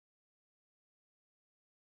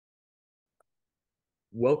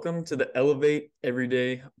Welcome to the Elevate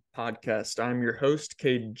Everyday podcast. I'm your host,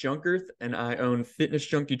 Cade Junkerth, and I own Fitness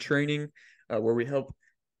Junkie Training, where we help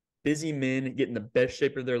busy men get in the best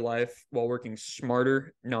shape of their life while working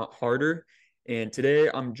smarter, not harder. And today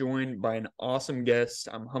I'm joined by an awesome guest.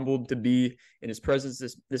 I'm humbled to be in his presence.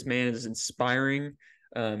 This man is inspiring.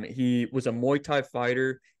 He was a Muay Thai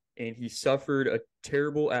fighter and he suffered a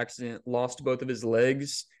terrible accident, lost both of his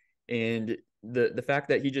legs, and the fact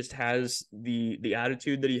that he just has the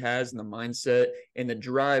attitude that he has and the mindset and the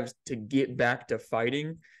drive to get back to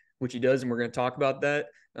fighting, which he does, and we're going to talk about that.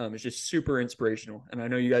 It's just super inspirational, and I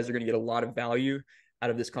know you guys are going to get a lot of value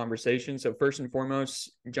out of this conversation. So first and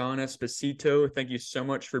foremost, John Esposito, thank you so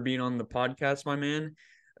much for being on the podcast, my man,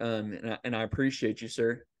 and I appreciate you,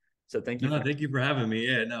 sir. So thank you No, for thank you for having me.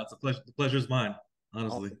 Yeah, no, it's a pleasure. The pleasure's mine,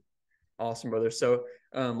 honestly. awesome, awesome, brother. So,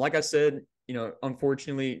 like I said,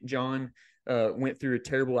 unfortunately, John went through a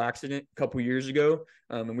terrible accident a couple years ago,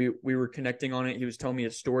 and we were connecting on it. He was telling me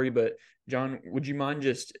a story, but John, would you mind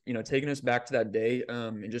just taking us back to that day,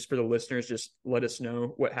 and just for the listeners, just let us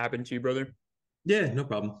know what happened to you, brother? Yeah, no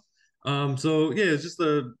problem. So yeah, it's just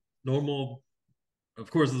a normal. Of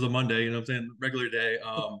course, it's a Monday. You know what I'm saying? Regular day.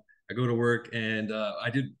 I go to work and I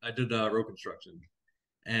did road construction,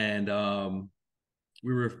 and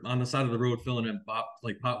we were on the side of the road filling in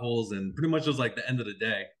potholes, and pretty much it was like the end of the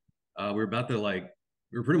day. We were about to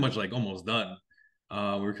we were pretty much like almost done. We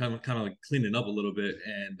were kind of like cleaning up a little bit,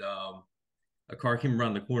 and a car came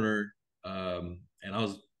around the corner, and I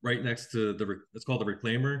was right next to it's called the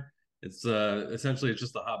reclaimer. It's essentially it's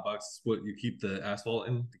just a hot box. It's what you keep the asphalt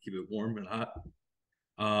in to keep it warm and hot.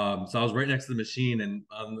 So I was right next to the machine, and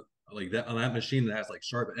on that machine that has like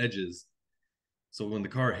sharp edges. So when the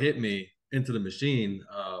car hit me into the machine,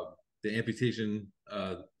 the amputation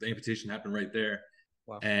happened right there.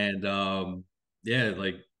 Wow. And yeah,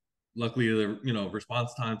 like luckily the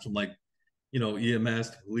response times from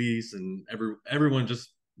EMS, police, and everyone just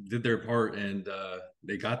did their part, and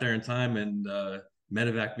they got there in time and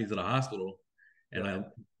medevaced me to the hospital, and Yeah. I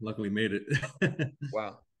luckily made it.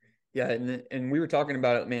 Wow. Yeah, and we were talking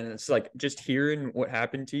about it, man. It's like just hearing what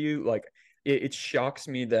happened to you, like it shocks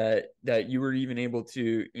me that you were even able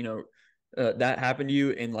to, that happened to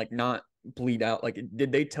you and like not bleed out. Like,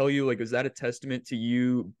 did they tell you, like, is that a testament to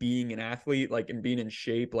you being an athlete, like, and being in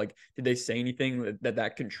shape? Like, did they say anything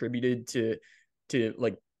that contributed to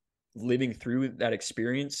like living through that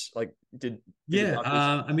experience? Like, did the Yeah,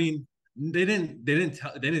 doctors? I mean, they didn't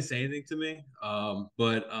say anything to me,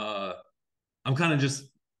 but I'm kind of just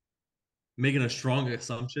making a strong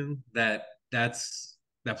assumption that that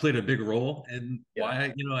played a big role in Yeah,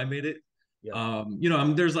 why I made it. yeah,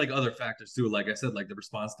 There's like other factors too. Like I said, like the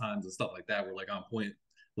response times and stuff like that were like on point.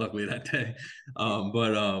 Luckily that day,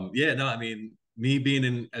 but yeah, no, I mean, me being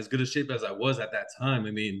in as good a shape as I was at that time,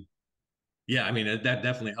 I mean, yeah, I mean that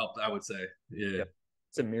definitely helped. I would say, yeah, yeah.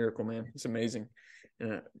 It's a miracle, man. It's amazing.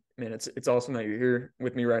 Man, it's awesome that you're here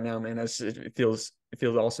with me right now, man. It feels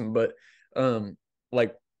awesome. But um,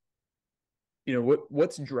 like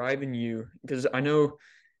what's driving you? Because I know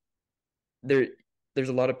there there's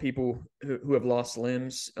a lot of people who have lost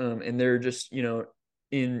limbs, and they're just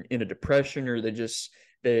in a depression, or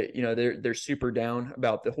they're super down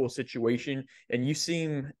about the whole situation. And you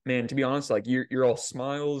seem, man, to be honest, like you're all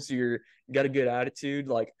smiles. You got a good attitude.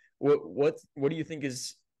 Like what do you think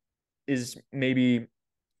is maybe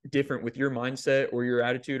different with your mindset or your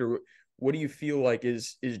attitude, or what do you feel like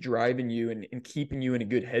is driving you and keeping you in a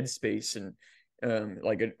good headspace? And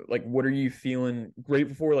like what are you feeling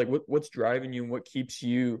grateful for? Like what's driving you and what keeps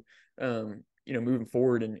you moving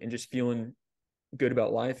forward and just feeling good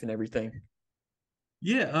about life and everything?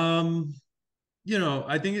 yeah.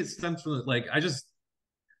 I think it stems from like I just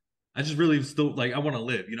really still like I want to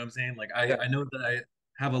live. You know what I'm saying? Like Yeah, I know that I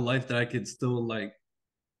have a life that I could still like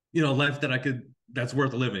life that I could that's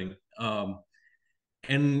worth living.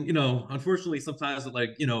 And unfortunately sometimes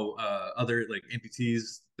like other like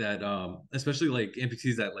amputees that especially like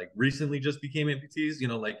amputees that like recently just became amputees,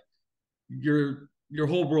 like your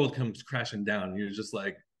whole world comes crashing down. You're just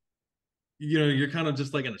like, you're kind of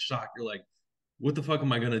just like in a shock. You're like, what the fuck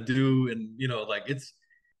am I gonna do? And like it's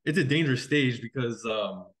a dangerous stage because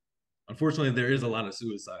unfortunately there is a lot of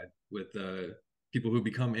suicide with people who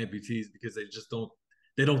become amputees because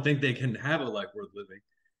they don't think they can have a life worth living.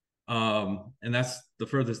 And that's the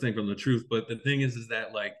furthest thing from the truth. But the thing is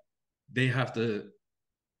that like they have to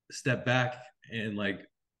step back and like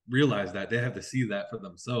realize that they have to see that for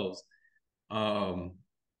themselves. um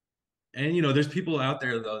and there's people out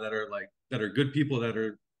there though that are good people that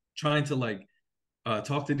are trying to like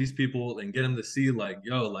talk to these people and get them to see like,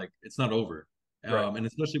 yo, like it's not over. Right. And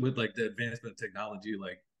especially with like the advancement of technology,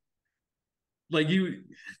 like you,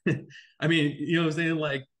 I mean, you know what I'm saying?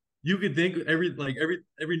 Like you could think every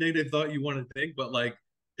negative thought you want to think, but like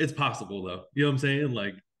it's possible though. You know what I'm saying?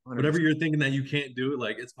 Like whatever 100%. you're thinking that you can't do,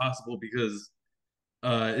 like it's possible because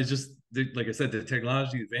it's just like I said, the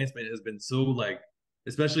technology advancement has been so like,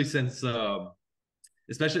 especially since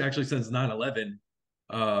especially actually since 9/11,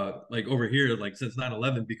 like over here, like since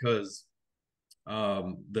 9/11, because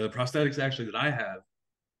the prosthetics actually that I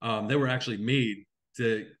have, they were actually made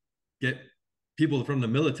to get people from the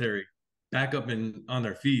military back up and on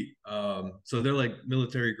their feet. So they're like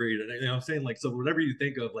military grade. And you know what I'm saying? Like, so whatever you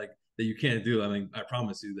think of like that you can't do, I mean, I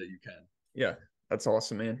promise you that you can. Yeah, that's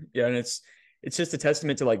awesome, man. Yeah, and it's just a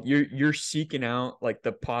testament to like you're seeking out like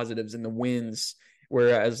the positives and the wins,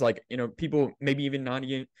 whereas like people maybe even not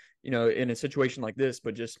even in a situation like this,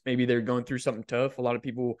 but just maybe they're going through something tough. A lot of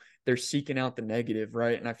people they're seeking out the negative,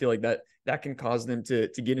 right? And I feel like that can cause them to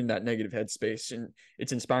get in that negative headspace, and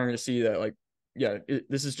it's inspiring to see that like yeah,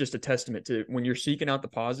 this is just a testament to when you're seeking out the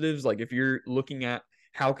positives. Like if you're looking at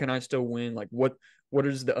how can I still win, like what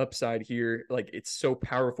is the upside here, like it's so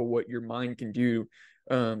powerful what your mind can do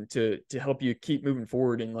to help you keep moving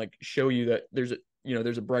forward and like show you that there's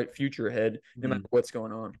a bright future ahead no matter Mhm. what's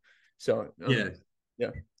going on. So Yeah,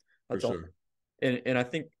 yeah, for that's all. sure. And I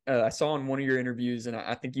think I saw in one of your interviews, and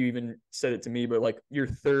I think you even said it to me, but like your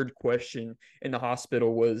third question in the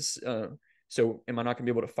hospital was, so am I not gonna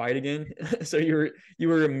be able to fight again? So you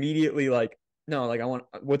were immediately like, no, like I want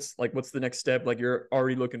what's the next step? Like you're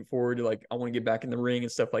already looking forward to like I want to get back in the ring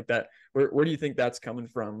and stuff like that. Where do you think that's coming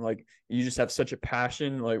from? Like you just have such a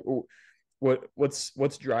passion. Like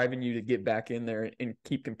what's driving you to get back in there and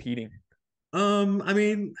keep competing? I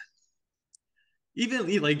mean, even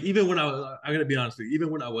when I'm gonna be honest with you,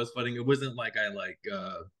 even when I was fighting, it wasn't like I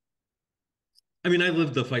mean, I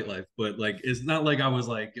lived the fight life, but like it's not like I was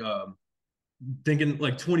like thinking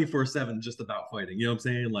like 24/7 just about fighting. You know what I'm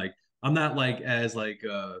saying? Like I'm not like as like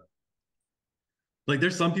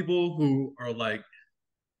there's some people who are like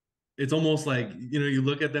it's almost like you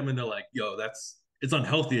look at them and they're like, yo, it's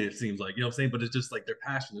unhealthy, it seems like, you know what I'm saying? But it's just like their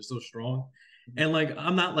passion, they're so strong. And like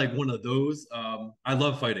I'm not like one of those. I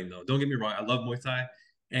love fighting though, don't get me wrong, I love Muay Thai.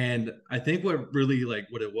 And I think what really like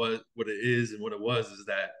what it is and what it was is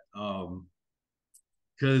that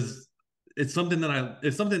because it's something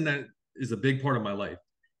that is a big part of my life.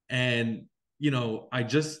 And I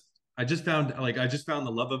just found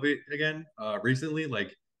the love of it again recently,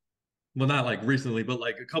 like, well, not like recently, but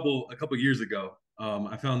like a couple years ago.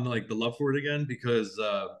 I found like the love for it again because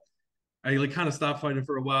I like kind of stopped fighting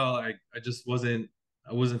for a while. I just wasn't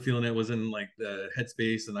feeling it, wasn't in like the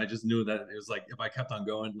headspace, and I just knew that it was like if I kept on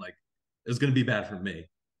going, like it was gonna be bad for me.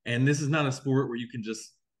 And this is not a sport where you can't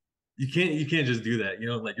just do that,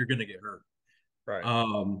 like you're gonna get hurt. Right.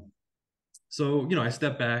 Um, so I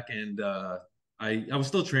stepped back and I was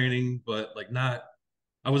still training, but like not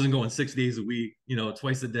I wasn't going 6 days a week,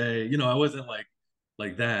 twice a day. I wasn't like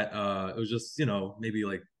that. It was just, maybe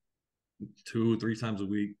like 2, 3 times a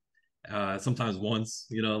week, sometimes once,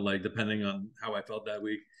 like depending on how I felt that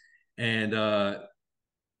week. And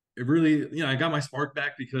it really, I got my spark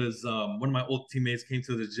back because one of my old teammates came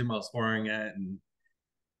to the gym I was sparring at, and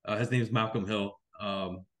his name's Malcolm Hill.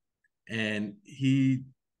 And he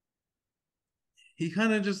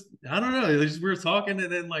kind of just, I don't know, we were talking,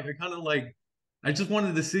 and then like I kind of like I just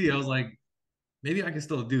wanted to see. I was like, maybe I can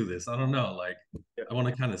still do this. I don't know. Like, Yeah. I want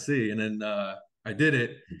to kind of see. And then I did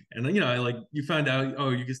it. And then, I like, you find out, oh,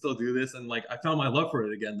 you can still do this. And like, I found my love for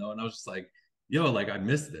it again, though. And I was just like, yo, like, I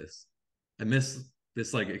miss this. I miss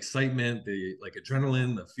this, like, excitement, the like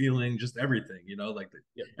adrenaline, the feeling, just everything, like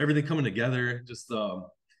Yeah. everything coming together. Just,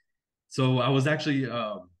 so I was actually,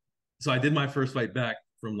 so I did my first fight back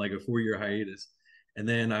from like a 4-year hiatus. And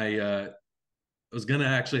then I was going to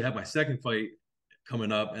actually have my second fight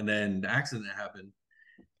coming up. And then the accident happened.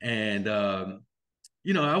 And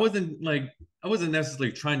I wasn't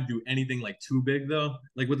necessarily trying to do anything like too big though.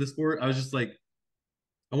 Like with the sport, I was just like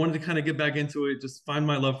I wanted to kind of get back into it, just find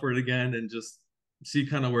my love for it again, and just see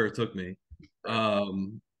kind of where it took me. Right.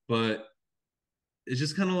 But it's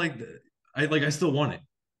just kind of like I still want it.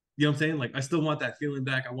 You know what I'm saying? Like I still want that feeling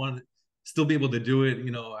back. I want to still be able to do it.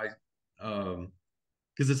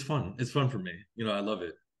 Because it's fun. It's fun for me. I love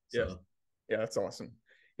it. Yeah. So Yeah, that's awesome.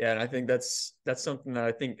 Yeah, and I think that's something that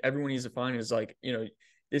I think everyone needs to find is like,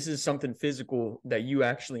 this is something physical that you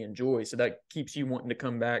actually enjoy. So that keeps you wanting to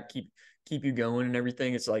come back, keep you going and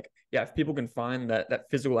everything. It's like, yeah, if people can find that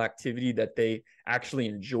physical activity that they actually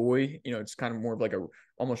enjoy, it's kind of more of like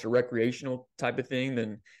almost a recreational type of thing,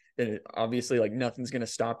 then obviously like nothing's gonna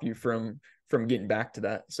stop you from getting back to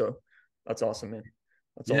that. So That's awesome, man.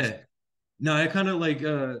 That's awesome. Yeah. No, it kind of like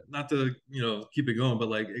not to, keep it going, but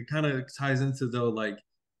like it kind of ties into though like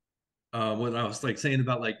what I was like saying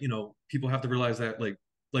about like, people have to realize that like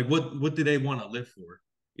what do they want to live for?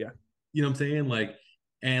 Yeah. You know what I'm saying? Like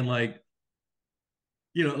and like,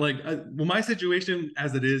 like well my situation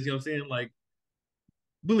as it is, you know what I'm saying? Like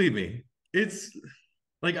believe me, it's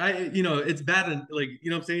like it's bad and like, you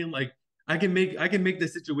know what I'm saying? Like I can make the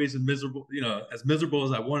situation miserable, as miserable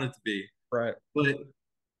as I want it to be. Right. But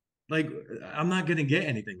like I'm not gonna get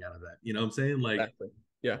anything out of that. You know what I'm saying? Like Exactly.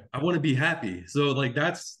 Yeah. I want to be happy. So like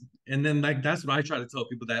and then like that's what I try to tell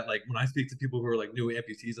people that like when I speak to people who are like new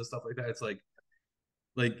amputees and stuff like that, it's like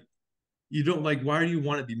you don't like why do you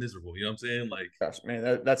want to be miserable? You know what I'm saying? Like Gosh,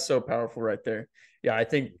 man, that's so powerful right there. Yeah, I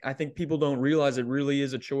think people don't realize it really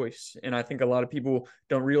is a choice, and I think a lot of people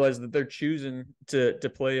don't realize that they're choosing to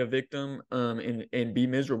play a victim, and be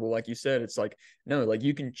miserable. Like you said, it's like no, like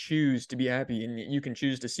you can choose to be happy, and you can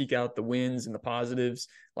choose to seek out the wins and the positives.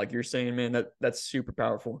 Like you're saying, man, that's super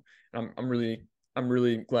powerful. I'm really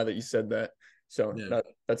glad that you said that. So yeah.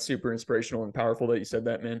 that's super inspirational and powerful that you said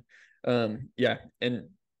that, man. Yeah, and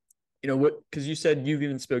what, because you said you've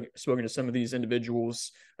even spoken to some of these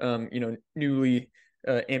individuals, newly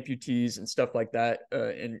amputees and stuff like that,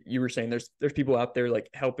 and you were saying there's people out there like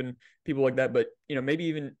helping people like that, but maybe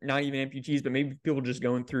even not even amputees, but maybe people just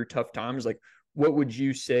going through tough times. Like what would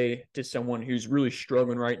you say to someone who's really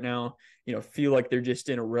struggling right now, feel like they're just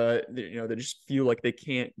in a rut, they just feel like they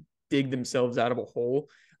can't dig themselves out of a hole?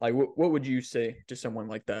 Like what would you say to someone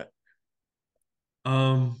like that?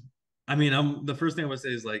 Um, I mean, I'm the first thing I would say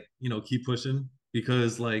is like, keep pushing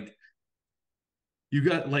because like you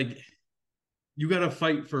got like you got to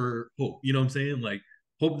fight for hope. You know what I'm saying? Like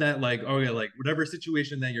hope that like oh yeah, like whatever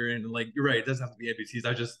situation that you're in, like you're right, it doesn't have to be amputees.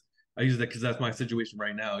 I use that because that's my situation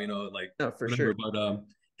right now. Like No, for whatever. sure. But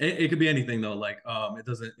it could be anything though. Like it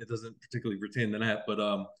doesn't particularly pertain to that.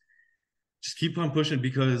 But just keep on pushing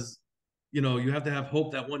because you have to have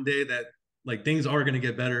hope that one day that like things are going to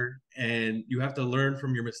get better and you have to learn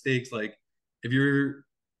from your mistakes. Like if you're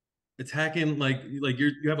attacking like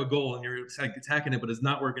you have a goal and you're like attacking it but it's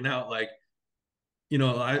not working out, like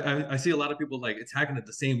I see a lot of people like attacking it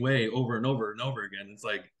the same way over and over and over again. It's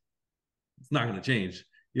like it's not going to change.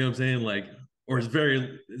 You know what I'm saying? Like, or it's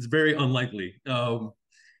very unlikely. You know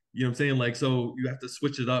what I'm saying? Like, so you have to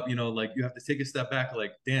switch it up. Like you have to take a step back.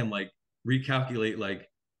 Like, damn, like recalculate. Like,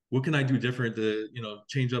 what can I do different to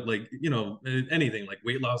change up? Like, anything like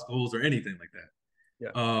weight loss goals or anything like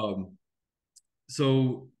Yeah. that.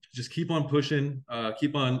 So just keep on pushing.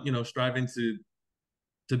 Keep on striving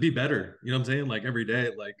to be better. You know what I'm saying? Like every day,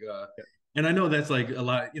 like Yeah. and I know that's like a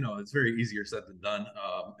lot, it's very easier said than done.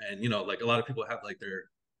 And like a lot of people have like their,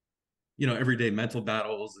 everyday mental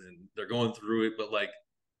battles and they're going through it. But like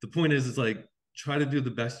the point is like try to do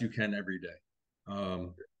the best you can every day.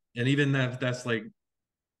 Um, and even that's like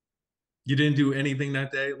you didn't do anything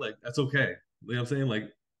that day, like that's okay. You know what I'm saying? Like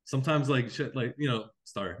sometimes like shit, like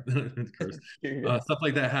sorry, curse, You're good. stuff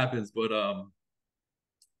like that happens. But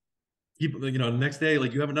people, the next day,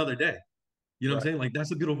 like you have another day. You know what I'm Right. saying? Like that's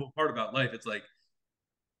the beautiful part about life. It's like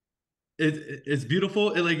it's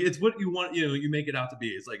beautiful. Like it's what you want. You make it out to be.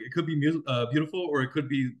 It's like it could be beautiful or it could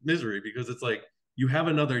be misery because it's like you have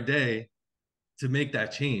another day to make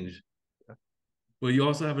that change. Yeah. But you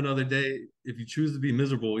also have another day if you choose to be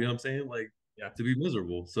miserable. You know what I'm saying? Like Yeah. to be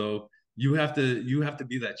miserable. So you have to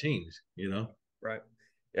be that change. Right.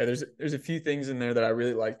 Yeah, there's a few things in there that I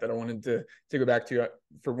really like that I wanted to go back to.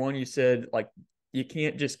 For one, you said like you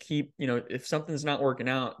can't just keep, if something's not working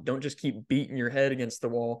out, don't just keep beating your head against the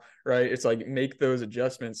wall, right? It's like make those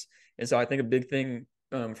adjustments. And so I think a big thing,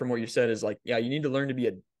 from what you said is like, yeah, you need to learn to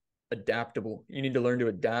be adaptable. You need to learn to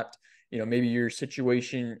adapt. Maybe your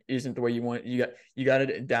situation isn't the way you want. You got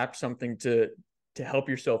to adapt something to help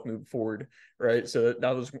yourself move forward, right? So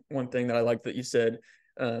that was one thing that I like that you said.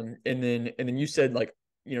 And then you said like,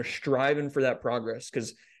 striving for that progress,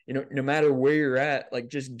 because no matter where you're at, like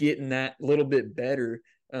just getting that little bit better,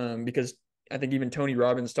 because I think even Tony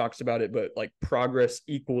Robbins talks about it, but like progress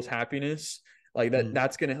equals happiness. Like Mm,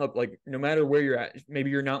 that's going to help. Like no matter where you're at, maybe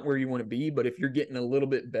you're not where you want to be, but if you're getting a little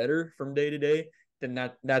bit better from day to day,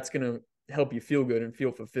 then that's going to help you feel good and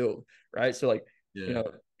feel fulfilled, right? So like, you yeah.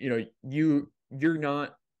 know you're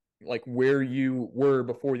not like where you were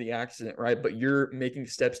before the accident, right? But you're making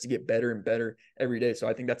steps to get better and better every day. So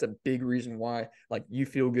I think that's a big reason why like you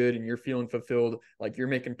feel good and you're feeling fulfilled, like you're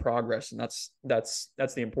making progress, and that's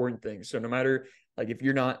the important thing. So no matter like if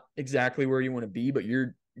you're not exactly where you want to be, but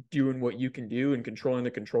you're doing what you can do and controlling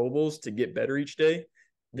the controllables to get better each day,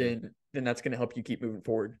 Yeah. then that's going to help you keep moving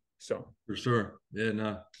forward. So For sure. Yeah.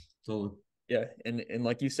 No. So Yeah. And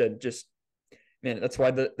like you said, just, man, that's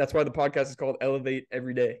why the podcast is called Elevate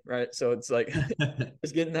Every Day, right? So it's like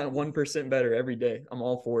just getting that 1% better every day. I'm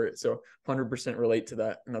all for it. So 100% relate to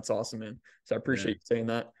that, and that's awesome, man. So I yeah. appreciate you saying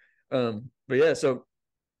that. But yeah, so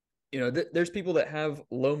there's people that have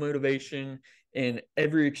low motivation and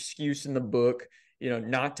every excuse in the book,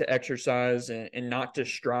 not to exercise and not to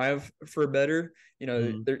strive for better.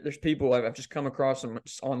 There's people I've just come across them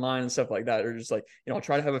just online and stuff like that. They're just like, I'll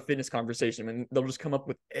try to have a fitness conversation and they'll just come up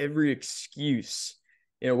with every excuse.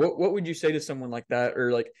 What would you say to someone like that?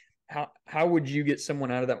 Or like, how would you get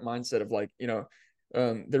someone out of that mindset of like,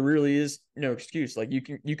 there really is no excuse. Like you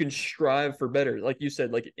can strive for better. Like you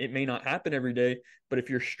said, like it may not happen every day, but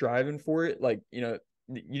if you're striving for it, like,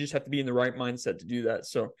 you just have to be in the right mindset to do that.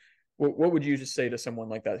 So what would you just say to someone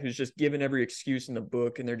like that who's just given every excuse in the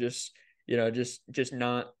book and they're just, just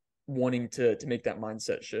not wanting to make that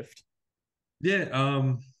mindset shift? Yeah.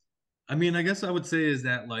 I mean, I guess I would say is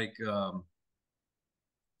that like, I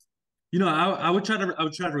would try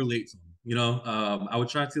to relate to them. I would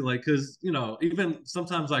try to like, cause even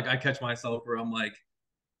sometimes like I catch myself where I'm like,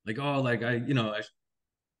 oh, like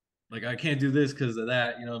like I can't do this because of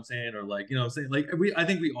that, you know what I'm saying? Or like, what I'm saying? Like I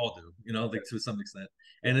think we all do, like to some extent.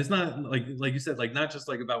 And it's not like you said, like not just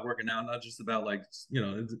like about working out, not just about like,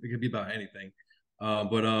 it could be about anything.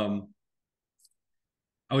 But I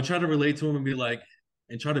would try to relate to them and be like,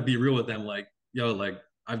 and try to be real with them, like, yo, like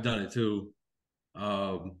I've done it too.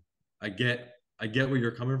 Um, I get where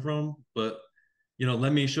you're coming from, but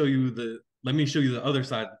let me show you the other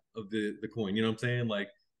side of the coin. You know what I'm saying? Like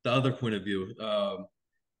the other point of view.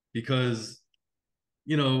 Because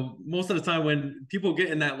most of the time when people get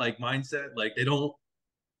in that like mindset, like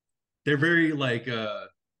they're very like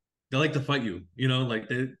they like to fight you, like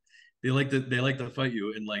they like to fight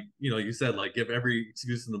you and like you said like give every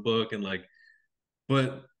excuse in the book and like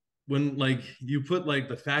but when like you put like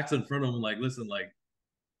the facts in front of them, like listen, like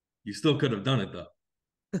you still could have done it though.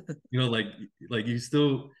 Like you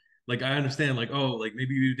still like I understand like oh like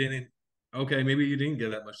maybe you didn't okay maybe you didn't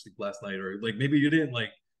get that much sleep last night or like maybe you didn't like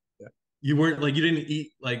Yeah. you weren't like you didn't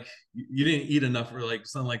eat like you didn't eat enough or like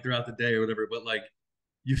something like throughout the day or whatever, but like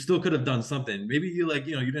you still could have done something. Maybe you like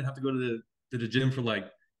you didn't have to go to the gym for like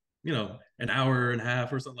an hour and a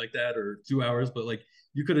half or something like that or 2 hours, but like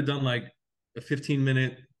you could have done like a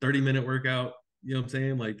 15-minute 30-minute workout. You know what I'm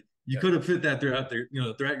saying? Like you Yeah. could have fit that throughout the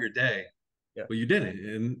throughout your day, Yeah. but you didn't.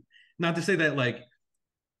 And not to say that like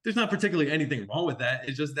there's not particularly anything wrong with that.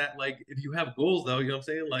 It's just that like if you have goals though, you know what I'm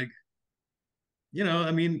saying? Like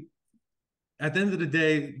I mean at the end of the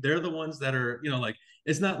day, they're the ones that are, like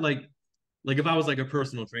it's not like if I was like a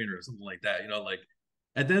personal trainer or something like that, like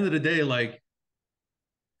at the end of the day, like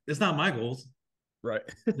it's not my goals, Right.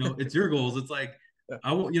 it's your goals. It's like Yeah.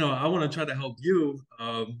 I want to try to help you,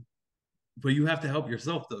 but you have to help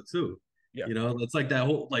yourself though too. Yeah. It's like that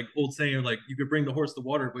whole like old saying, like you could bring the horse to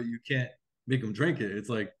water, but you can't make him drink it. It's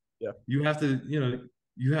like Yeah. you have to,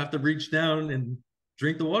 you have to reach down and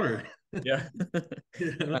drink the water. Yeah.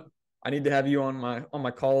 You know? I need to have you on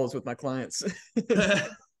my calls with my clients.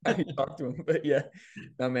 I need to talk to them. But yeah,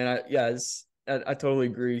 no, man, I totally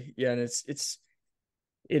agree. Yeah, and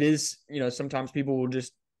it is, sometimes people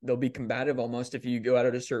they'll be combative almost if you go at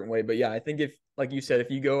it a certain way. But yeah, I think if, like you said, if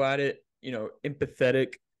you go at it,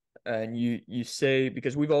 empathetic, and you say,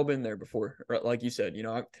 because we've all been there before, right? Like you said,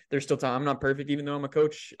 there's still time. I'm not perfect, even though I'm a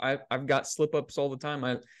coach. I've got slip ups all the time.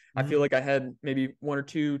 I feel like I had maybe one or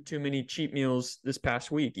two too many cheat meals this past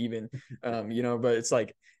week, even, but it's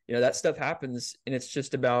like, that stuff happens, and it's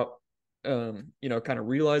just about, kind of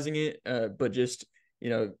realizing it, but just,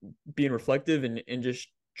 being reflective and just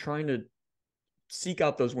trying to seek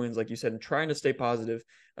out those wins, like you said, and trying to stay positive,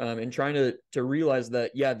 and trying to realize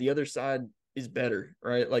that, yeah, the other side is better,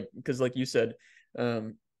 right? Like, because like you said,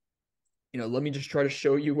 let me just try to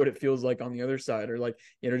show you what it feels like on the other side, or like,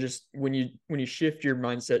 just when you shift your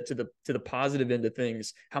mindset to the positive end of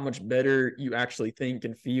things, how much better you actually think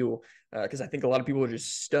and feel. Because I think a lot of people are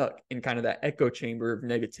just stuck in kind of that echo chamber of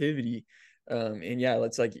negativity. And yeah,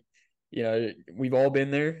 it's like, we've all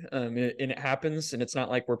been there, and it happens, and it's not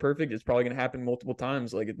like we're perfect. It's probably going to happen multiple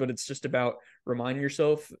times, like, but it's just about reminding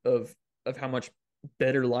yourself of how much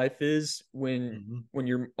better life is when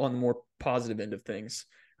you're on the more positive end of things,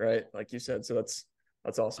 right? Like you said. So that's I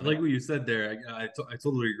awesome, man. like what you said there. I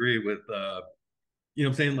totally agree with what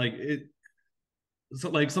I'm saying, like it so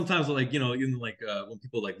like sometimes like even like when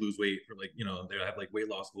people like lose weight or like they have like weight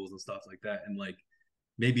loss goals and stuff like that, and like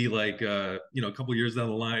maybe like a couple years down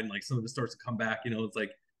the line like some of it starts to come back, it's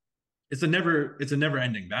like it's a never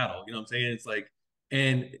ending battle, you know what I'm saying? It's like,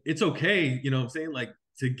 and it's okay, what I'm saying, like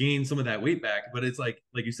to gain some of that weight back. But it's like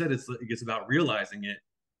you said, it's about realizing it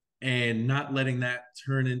and not letting that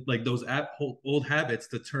turn in like those old habits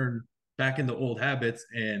to turn back into old habits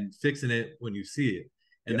and fixing it when you see it.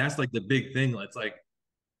 And Yeah. that's like the big thing. It's like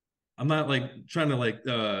I'm not like trying to like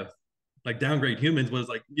downgrade humans, but it's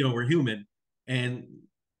like, we're human, and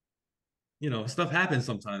stuff happens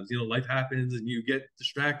sometimes. Life happens and you get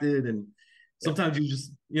distracted, and Yeah. sometimes you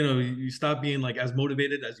just, you stop being like as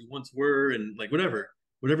motivated as you once were, and like whatever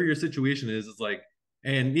your situation is, it's like,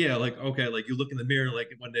 and yeah, like okay, like you look in the mirror like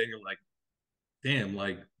one day and you're like, damn,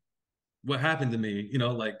 like what happened to me?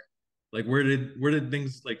 Like where did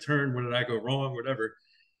things like turn? Where did I go wrong? Whatever.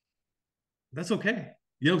 That's okay.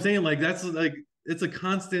 You know what I'm saying? Like that's like it's a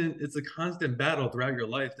constant battle throughout your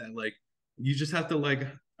life that like you just have to like,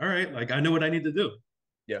 all right, like I know what I need to do.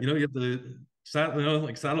 Yeah. You have to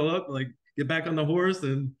saddle up, like get back on the horse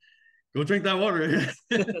and go drink that water.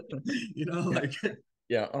 Yeah. Like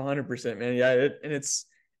Yeah, 100%, man. Yeah, and it's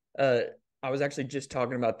uh I was actually just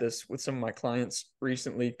talking about this with some of my clients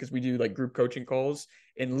recently because we do like group coaching calls,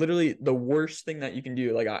 and literally the worst thing that you can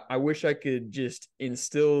do, like I wish I could just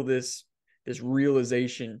instill this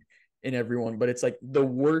realization in everyone, but it's like the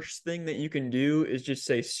worst thing that you can do is just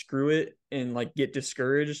say screw it and like get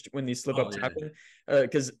discouraged when these slip oh ups yeah. happen.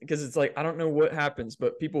 Because it's like I don't know what happens,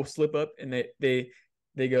 but people slip up and they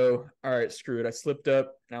go, all right, screw it, I slipped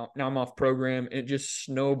up, now I'm off program. It just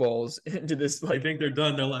snowballs into this They like, think they're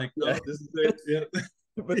done. They're like, yeah. oh, this is it. Yeah.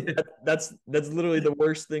 But Yeah. that's literally the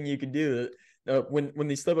worst thing you can do. When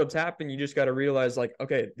these slip ups happen, you just got to realize like,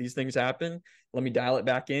 okay, these things happen. Let me dial it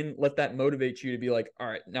back in. Let that motivate you to be like, all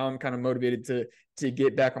right, now I'm kind of motivated to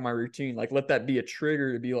get back on my routine. Like, let that be a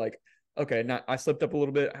trigger to be like, okay, now I slipped up a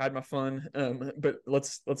little bit, had my fun, but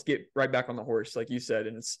let's get right back on the horse, like you said.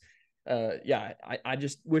 And it's, yeah, I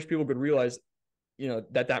just wish people could realize,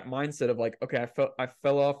 that mindset of like, okay, I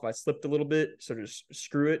fell off, I slipped a little bit, so just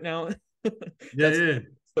screw it now. Yeah. that's Yeah.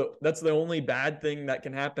 that's the only bad thing that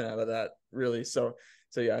can happen out of that, really. So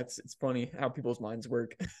yeah, it's funny how people's minds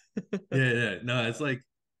work. Yeah. Yeah. No, it's like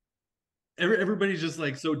everybody's just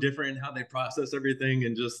like so different in how they process everything,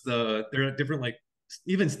 and just they're at different like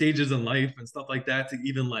even stages in life and stuff like that to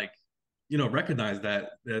even like recognize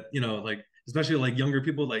that like especially like younger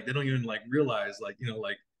people, like they don't even like realize like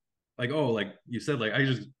like oh, like you said, like I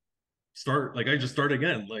just start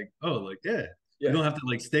again, like oh, like yeah, you Yeah. don't have to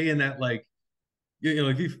like stay in that like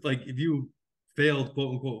if you failed,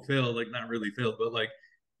 quote unquote failed, like not really failed, but like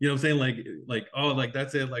what I'm saying, like oh, like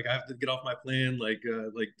that's it, like I have to get off my plan, like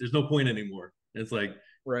there's no point anymore. And it's like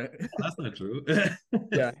Right. oh, that's not true.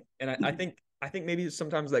 Yeah, and I think maybe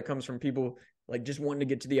sometimes that comes from people like just wanting to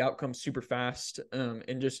get to the outcome super fast,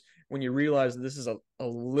 and just when you realize this is a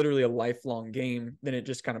literally a lifelong game, then it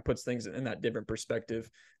just kind of puts things in that different perspective,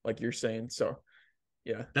 like you're saying. So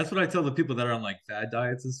yeah. That's what I tell the people that are on like fad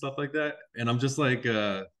diets and stuff like that. And I'm just like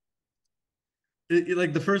like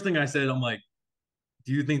the first thing I said, I'm like,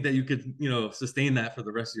 do you think that you could sustain that for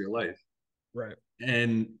the rest of your life? Right.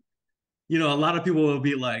 And a lot of people will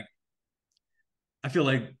be like, I feel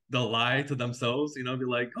like they'll lie to themselves, be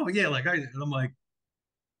like, oh yeah, like and I'm like,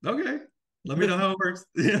 okay, let me know how it works.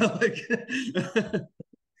 Like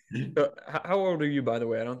So, how old are you, by the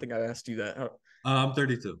way? I don't think I asked you that. I'm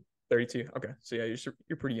 32. 32. Okay, so yeah,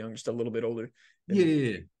 you're pretty young, just a little bit older than Yeah, me.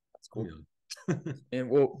 yeah, yeah. That's I'm cool. young. And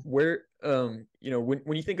well, where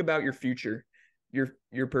when you think about your future,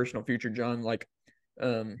 your personal future, John, like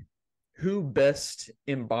um who best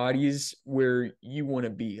embodies where you want to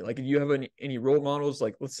be? Like, do you have any role models?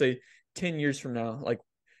 Like, let's say 10 years from now, like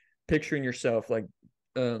picturing yourself, like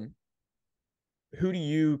um who do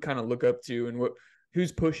you kind of look up to, and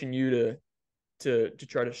who's pushing you to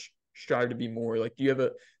try to strive to be more? Like, do you have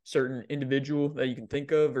a certain individual that you can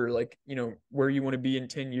think of, or like, where you want to be in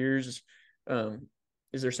 10 years? um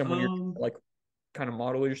is there someone you're um like kind of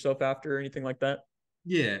model yourself after or anything like that?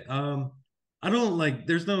 yeah. I don't like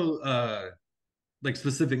there's no like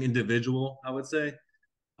specific individual, I would say.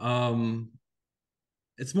 Um,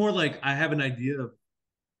 it's more like I have an idea of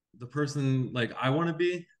the person like I want to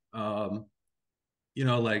be.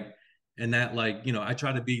 Like, and that like, I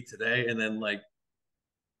try to be today, and then like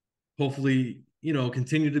hopefully,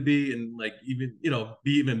 continue to be, and like even,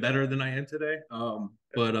 be even better than I am today.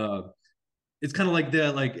 But it's kind of like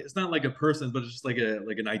that, like it's not like a person, but it's just like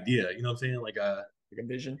an idea, you know what I'm saying? Like a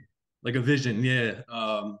vision. Like a vision, yeah.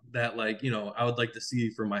 That like, I would like to see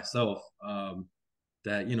for myself.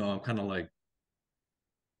 That, I'm kind of like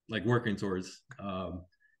working towards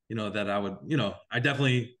that I would I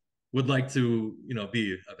definitely would like to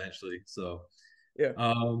be eventually. So Yeah.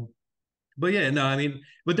 um but yeah, no, I mean,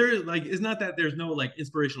 but there like it's not that there's no like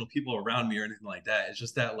inspirational people around me or anything like that. It's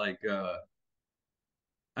just that like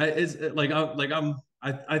I it's like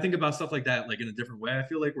I think about stuff like that like in a different way. I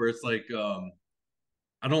feel like where it's like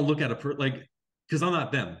I don't look at like because I'm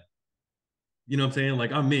not them. You know what I'm saying?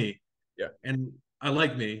 Like I'm me, Yeah. and I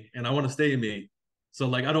like me, and I want to stay me. So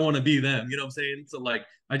like I don't want to be them. You know what I'm saying? So like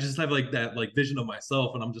I just have like that like vision of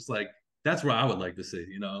myself, and I'm just like that's where I would like to see.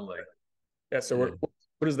 You know, like Yeah. So yeah.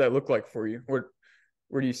 what does that look like for you? Where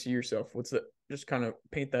do you see yourself? What's the just kind of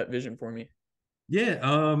paint that vision for me? Yeah,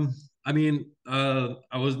 I mean, I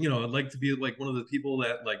was, I'd like to be like one of the people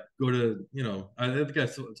that like go to, I think I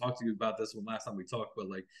talked to you about this one last time we talked, but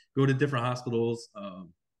like go to different hospitals,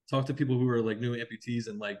 talk to people who are like new amputees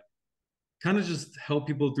and like kind of just help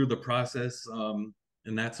people through the process,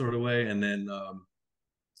 in that sort of way. And then,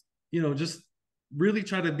 just really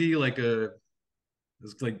try to be like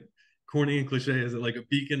it's like corny and cliche, is it like a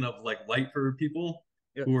beacon of like light for people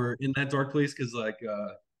Yeah. who are in that dark place? Cause like,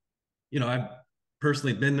 I've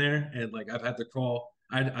personally been there and like I've had to crawl.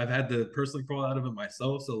 I've had to personally crawl out of it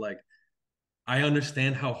myself. So like I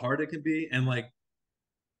understand how hard it can be. And like,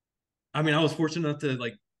 I mean, I was fortunate enough to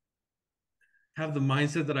like have the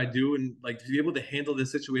mindset that I do and like to be able to handle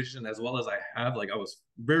this situation as well as I have. Like I was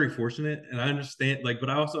very fortunate and I understand like, but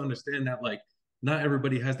I also understand that like not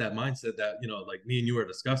everybody has that mindset that, like me and you are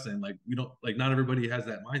discussing. Like we don't like not everybody has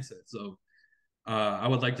that mindset. So I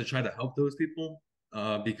would like to try to help those people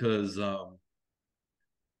because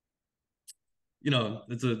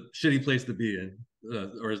it's a shitty place to be in,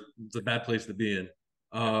 or it's a bad place to be in.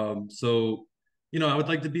 So, I would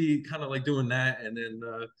like to be kind of like doing that, and then,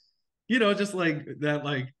 just like that,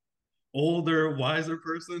 like older, wiser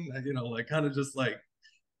person, that, like kind of just like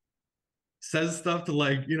says stuff to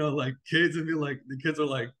like, like kids, and be like, the kids are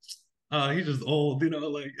like, he's just old,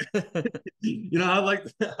 like, I like,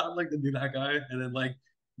 I like to be that guy, and then like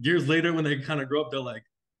years later when they kind of grow up, they're like,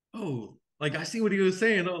 oh, like I see what he was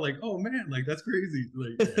saying. Oh, like, oh man, like that's crazy.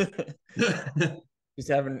 Like, yeah. Just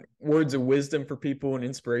having words of wisdom for people and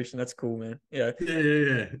inspiration. That's cool, man. Yeah. Yeah,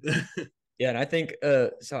 yeah, yeah. Yeah, and I think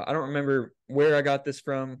so I don't remember where I got this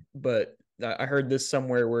from, but I heard this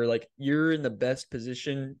somewhere where like you're in the best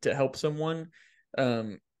position to help someone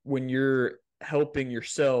when you're helping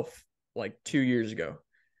yourself like 2 years ago.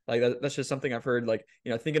 Like that's just something I've heard. Like,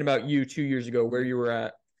 thinking about you 2 years ago, where you were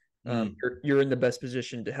at, Mm, you're in the best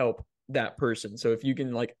position to help that person. So if you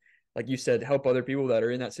can like you said, help other people that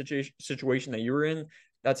are in that situation that you were in,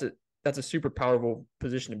 that's a super powerful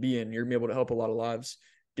position to be in. You're gonna be able to help a lot of lives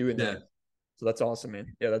doing that. yeah. So that's awesome,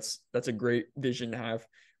 man. Yeah, that's a great vision to have.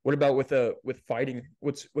 What about with fighting?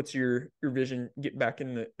 What's your vision? Get back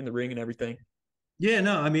in the ring and everything. Yeah,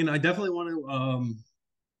 no, I mean, I definitely want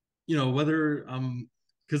to, whether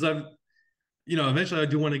because I've, eventually I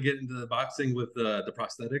do want to get into the boxing with the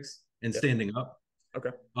prosthetics and Yeah. standing up.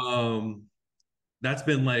 Okay. Um, that's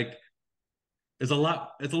been like it's a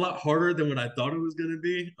lot harder than what I thought it was gonna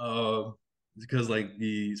be. Because like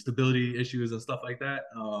the stability issues and stuff like that.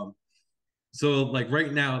 So like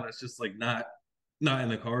right now, that's just like not in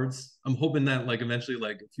the cards. I'm hoping that like eventually,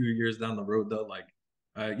 like a few years down the road, though, like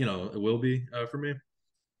it will be for me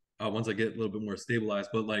once I get a little bit more stabilized.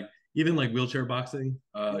 But like even like wheelchair boxing,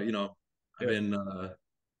 I've Yeah. been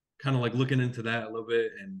kind of like looking into that a little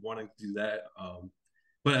bit and wanting to do that.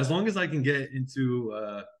 But as long as I can get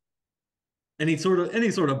into any sort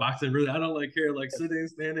of boxing, really, I don't like care like sitting,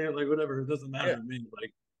 standing, like whatever. It doesn't matter Yeah. to me.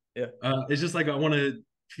 Like Yeah. it's just like I want to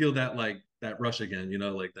feel that like that rush again,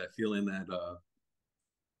 like that feeling that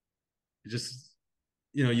it just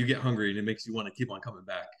you get hungry and it makes you want to keep on coming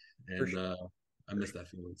back. For And sure. I For miss sure. that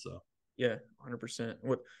feeling. So Yeah. 100%.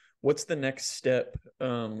 What's the next step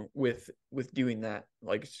with doing that?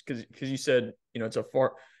 Like, because you said it's a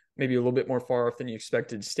far maybe a little bit more far off than you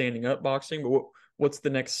expected standing up boxing, but what's the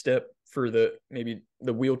next step for maybe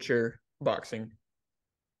the wheelchair boxing?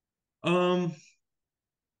 um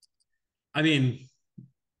I mean,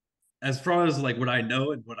 as far as like what I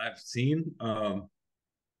know and what I've seen,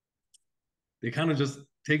 they kind of just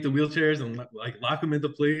take the wheelchairs and like lock them into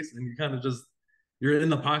place, and you kind of just you're in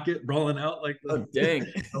the pocket brawling out like Oh, dang.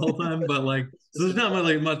 the whole time. But like, so Just there's not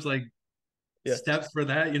really much like yeah. steps for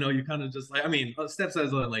that. You kind of just like I mean, steps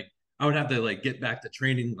as like I would have to like get back to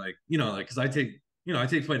training, like like because I take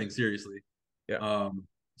fighting seriously. Yeah. Um,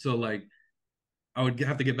 so like I would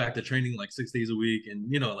have to get back to training like 6 days a week, and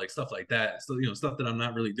like stuff like that. So stuff that I'm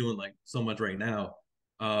not really doing like so much right now.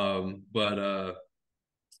 But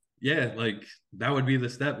yeah, like that would be the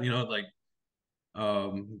step. Like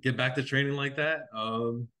get back to training like that.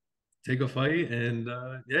 Take a fight, and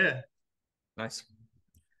yeah. Nice.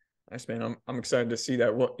 Nice, man. I'm excited to see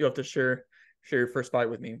that. Well, you'll have to share your first fight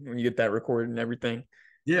with me when you get that recorded and everything.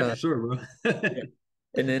 Yeah, Uh, for sure, bro. yeah.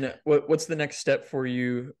 And then what's the next step for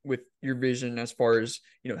you with your vision as far as,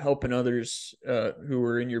 helping others who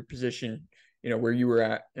are in your position, where you were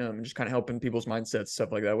at, just kind of helping people's mindsets,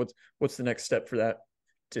 stuff like that. What's the next step for that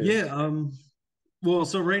to Yeah. Well,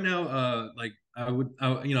 so right now, like I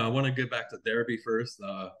want to get back to therapy first.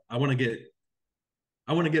 I want to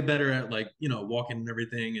get better at like, walking and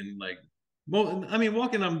everything, and like, well, I mean,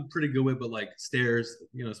 walking I'm pretty good with, but like stairs,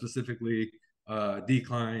 specifically,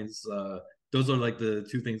 declines, those are like the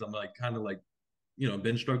two things I'm like kind of like,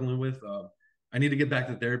 been struggling with. I need to get back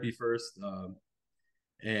to therapy first,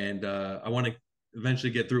 and I want to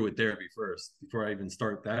eventually get through with therapy first before I even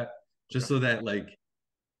start that, just okay. so that like,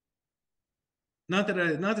 not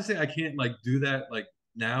to say I can't like do that like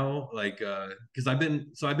now, like because I've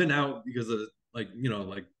been out because of like,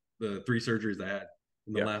 like the three surgeries I had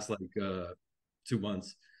in the Yeah. last like 2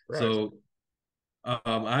 months. Right. So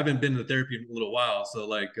I haven't been to therapy in a little while. So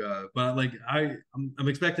like but like I'm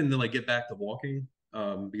expecting to like get back to walking,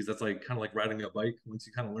 because that's like kind of like riding a bike once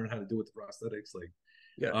you kind of learn how to do it with the prosthetics, like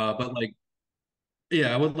Yeah. but like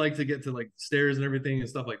yeah, I would like to get to like stairs and everything and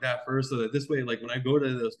stuff like that first, so that this way like when I go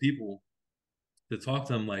to those people to talk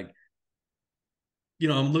to them, like,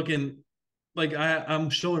 I'm looking like I'm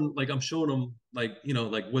showing them like,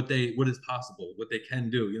 like what is possible, what they can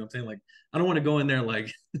do. You know what I'm saying? Like, I don't want to go in there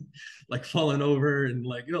like like falling over and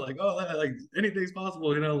like, like, oh, like anything's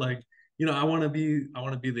possible, like, I want to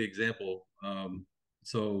be the example.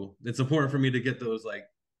 So it's important for me to get those like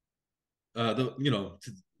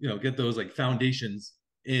get those like foundations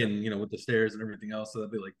Yeah. in, with the stairs and everything else, so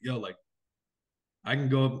that they like, yo, like I can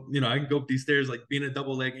go up, I can go up these stairs like being a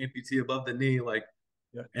double leg amputee above the knee, like,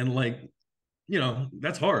 Yeah. and like,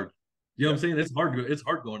 that's hard. You know what Yeah. I'm saying? It's hard. It's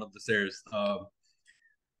hard going up the stairs,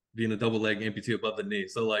 being a double leg amputee above the knee.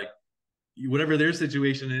 So like, whatever their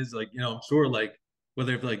situation is, like, I'm sure like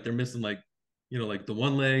whether if like they're missing like, like the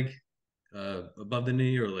one leg above the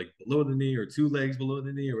knee, or like below the knee, or two legs below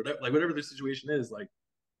the knee, or whatever, like whatever their situation is, like,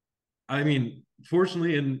 I mean,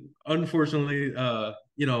 fortunately and unfortunately, I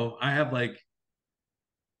have like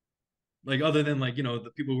other than like,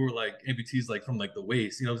 the people who are like amputees like from like the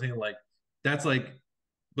waist, you know what I'm saying? Like that's like,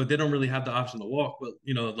 but they don't really have the option to walk.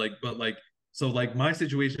 But like, so like my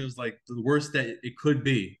situation is like the worst that it could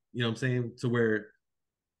be, you know what I'm saying? To where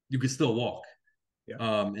you could still walk, Yeah.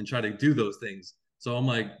 and try to do those things. So I'm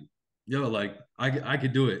like, yo, like I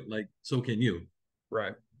could do it. Like, so can you.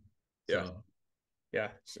 Right. Yeah. So Yeah.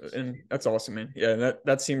 So, and that's awesome, man. Yeah.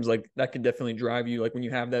 That seems like that could definitely drive you. Like when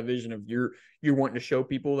you have that vision of you're wanting to show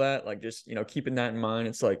people that, like just, keeping that in mind,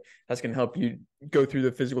 it's like that's going to help you go through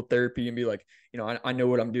the physical therapy and be like, I know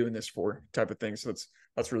what I'm doing this for type of thing. So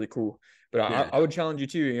that's really cool. But yeah, I would challenge you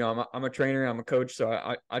too. I'm a trainer, I'm a coach. So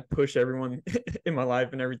I push everyone in my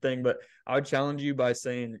life and everything, but I would challenge you by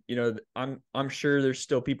saying, I'm sure there's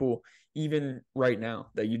still people even right now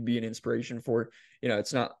that you'd be an inspiration for.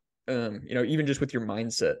 It's not even just with your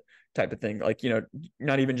mindset type of thing, like,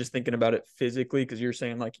 not even just thinking about it physically, because you're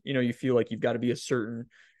saying like, you feel like you've got to be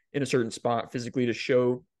in a certain spot physically to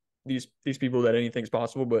show these people that anything's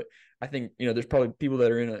possible. But I think, there's probably people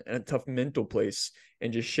that are in a tough mental place,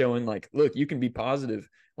 and just showing like, look, you can be positive,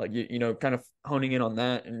 like, kind of honing in on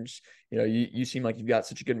that. And just, you seem like you've got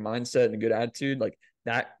such a good mindset and a good attitude, like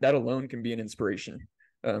that alone can be an inspiration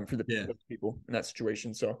for the yeah, people in that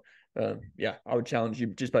situation. So yeah, I would challenge you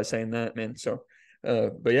just by saying that, man. So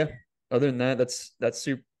but yeah, other than that, that's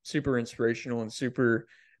super inspirational and super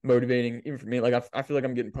motivating even for me. Like I feel like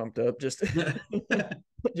I'm getting pumped up just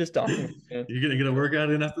just talking with you, you're gonna get a workout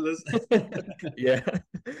in after this. man. Yeah.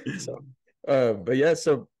 So but yeah,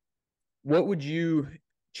 so what would you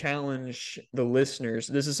challenge the listeners?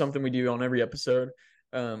 This is something we do on every episode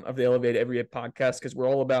of the Elevate Every podcast, because we're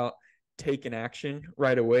all about taking action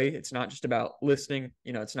right away. It's not just about listening,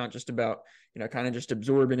 it's not just about, kind of just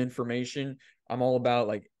absorbing information. I'm all about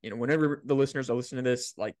like, whenever the listeners are listening to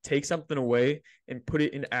this, like take something away and put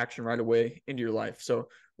it into action right away into your life. So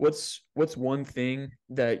what's one thing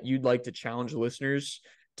that you'd like to challenge listeners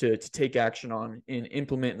to take action on and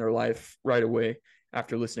implement in their life right away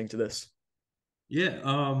after listening to this? Yeah,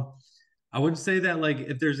 I would say that like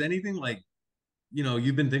if there's anything like,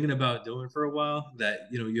 you've been thinking about doing for a while that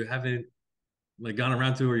you haven't like gone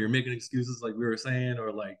around to, or you're making excuses like we were saying,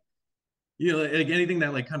 or like, like anything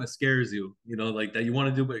that like kind of scares you, like that you want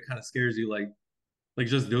to do but it kind of scares you, like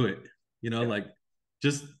just do it, Yeah. like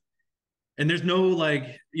just, and there's no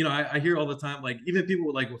like, I hear all the time like even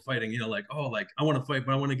people like with fighting, like, oh, like I want to fight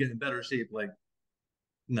but I want to get in better shape, like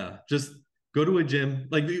nah, just go to a gym.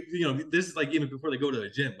 Like, this is like even before they go to a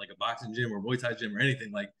gym, like a boxing gym or Muay Thai gym or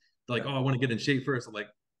anything. Like, they're like, oh, I want to get in shape first. I'm like,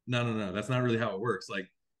 no, no, no, that's not really how it works. Like,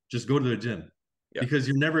 just go to the gym Yeah. because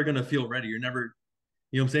you're never gonna feel ready. You're never,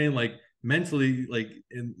 you know what I'm saying? Like mentally, like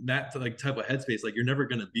in that like type of headspace, like you're never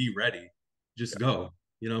gonna be ready. Just go.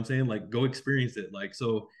 You know what I'm saying? Like go experience it. Like,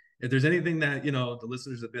 so if there's anything that, the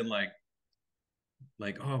listeners have been like,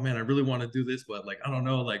 oh man, I really want to do this, but like, I don't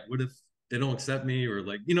know, like, what if they don't accept me, or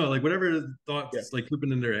like, like whatever Yeah. thoughts like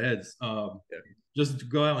flipping in their heads, Yeah. just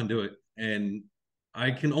go out and do it. And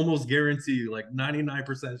I can almost guarantee, like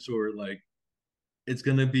 99% sure, like it's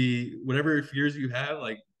gonna be whatever fears you have,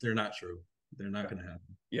 like they're not true. They're not gonna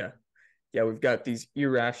happen. Yeah. Yeah. We've got these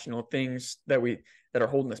irrational things that are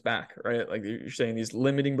holding us back, right? Like you're saying, these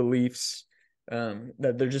limiting beliefs,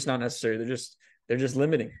 that they're just not necessary. They're just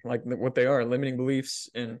limiting, like what they are, limiting beliefs.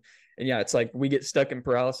 And yeah, it's like we get stuck in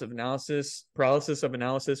paralysis of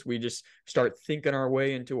analysis. We just start thinking our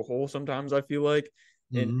way into a hole sometimes, I feel like.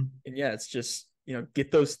 And yeah, it's just,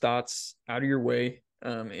 get those thoughts out of your way,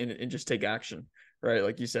 and just take action, right?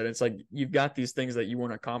 Like you said, it's like you've got these things that you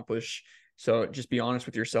want to accomplish. So just be honest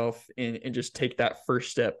with yourself and just take that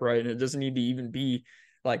first step, right? And it doesn't need to even be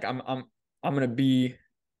like I'm going to be,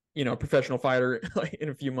 a professional fighter like in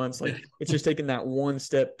a few months. Like it's just taking that one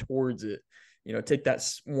step towards it. Take that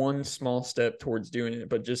one small step towards doing it,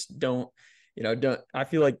 but just don't. I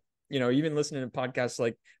feel like, even listening to podcasts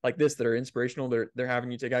like this that are inspirational, they're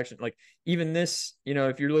having you take action. Like even this,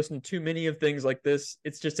 if you're listening to too many of things like this,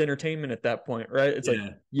 it's just entertainment at that point, right? It's like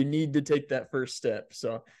you need to take that first step.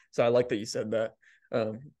 So I like that you said that.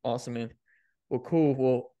 Awesome, man. Well, cool.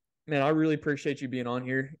 Well, man, I really appreciate you being on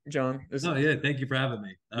here, John. Thank you for having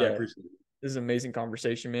me. I appreciate it. This is an amazing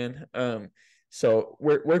conversation, man. So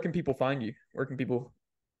where can people find you? Where can people?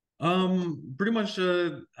 Pretty much.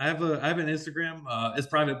 I have an Instagram. It's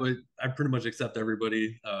private, but I pretty much accept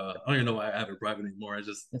everybody. I don't even know why I have it private anymore. I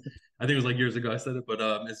think it was like years ago I said it, but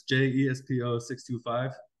it's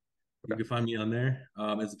JESPO625. You can find me on there.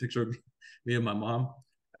 It's a picture of me and my mom.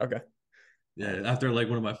 Okay. Yeah, after like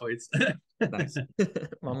one of my fights. Nice.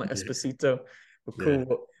 Mama Esposito. Well, cool. Yeah.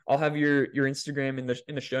 Well, I'll have your Instagram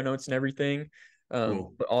in the show notes and everything.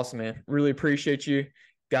 Cool. But awesome, man. Really appreciate you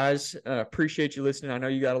guys. Appreciate you listening. I know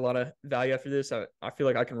you got a lot of value after this. I feel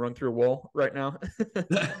like I can run through a wall right now.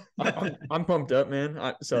 I'm pumped up,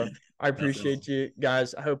 man. So I appreciate you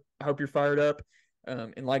guys. I hope you're fired up.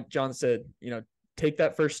 And like John said, take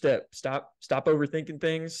that first step. Stop overthinking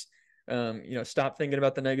things. Stop thinking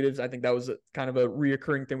about the negatives. I think that was kind of a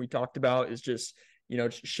reoccurring thing we talked about, is just,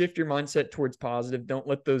 shift your mindset towards positive. Don't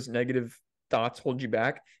let those negative thoughts hold you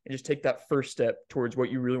back, and just take that first step towards what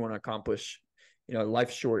you really want to accomplish.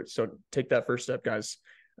 Life's short. So take that first step, guys.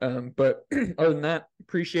 But other than that,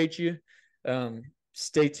 appreciate you.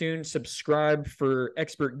 Stay tuned, subscribe for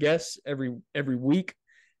expert guests every week.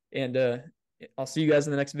 And I'll see you guys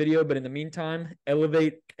in the next video. But in the meantime,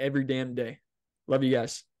 elevate every damn day. Love you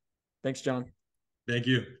guys. Thanks, John. Thank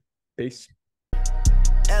you. Peace.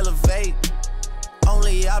 Elevate.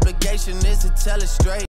 Only obligation is to tell it straight.